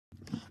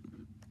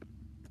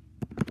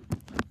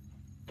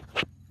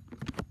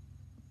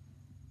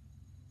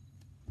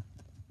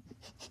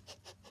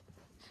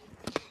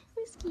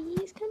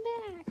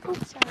Oh,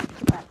 sorry.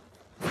 Too bad.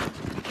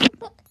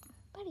 Look,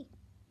 buddy.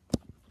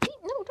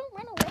 No, don't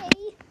run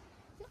away.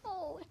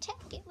 No,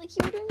 attack it like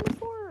you were doing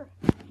before.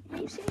 Are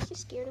you seriously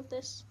scared of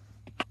this?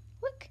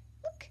 Look.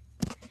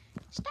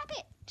 Stop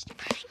it.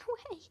 Stop running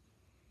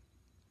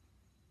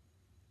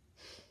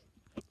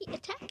away.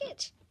 Attack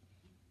it.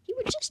 You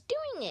were just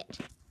doing it.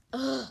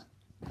 Ugh.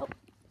 Oh,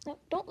 no,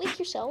 don't lick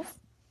yourself.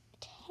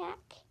 Attack.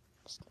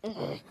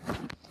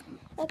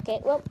 Okay,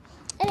 well,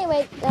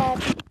 anyway,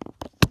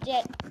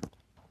 Jet,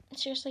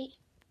 seriously,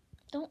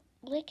 don't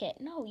lick it.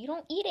 No, you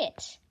don't eat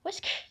it. What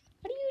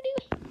are you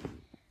doing?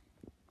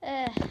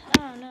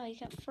 Oh no, you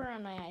got fur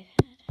on my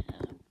iPad.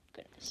 Oh,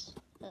 goodness.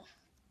 Ugh.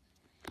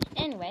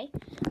 Anyway,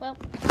 well,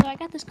 so I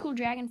got this cool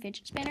dragon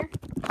fidget spinner.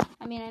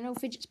 I mean, I know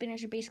fidget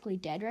spinners are basically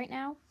dead right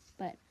now,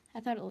 but I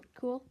thought it looked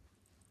cool.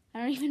 I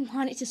don't even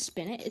want it to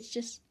spin it. It's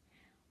just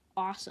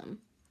awesome.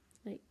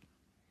 Like,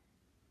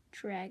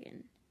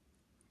 dragon.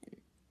 And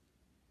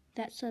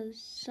that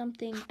says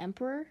something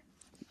emperor.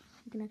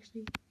 You can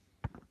actually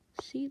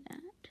see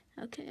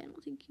that. Okay, I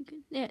don't think you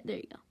can. Yeah, there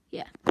you go.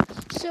 Yeah.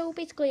 So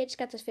basically, I just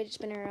got this fidget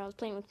spinner. I was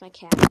playing with my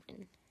cat,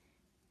 and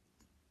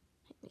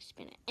let me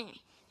spin it. Here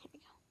we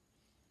go.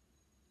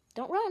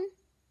 Don't run.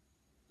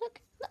 Look.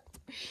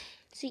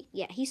 See,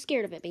 yeah, he's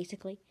scared of it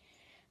basically.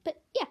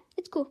 But yeah,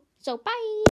 it's cool. So bye.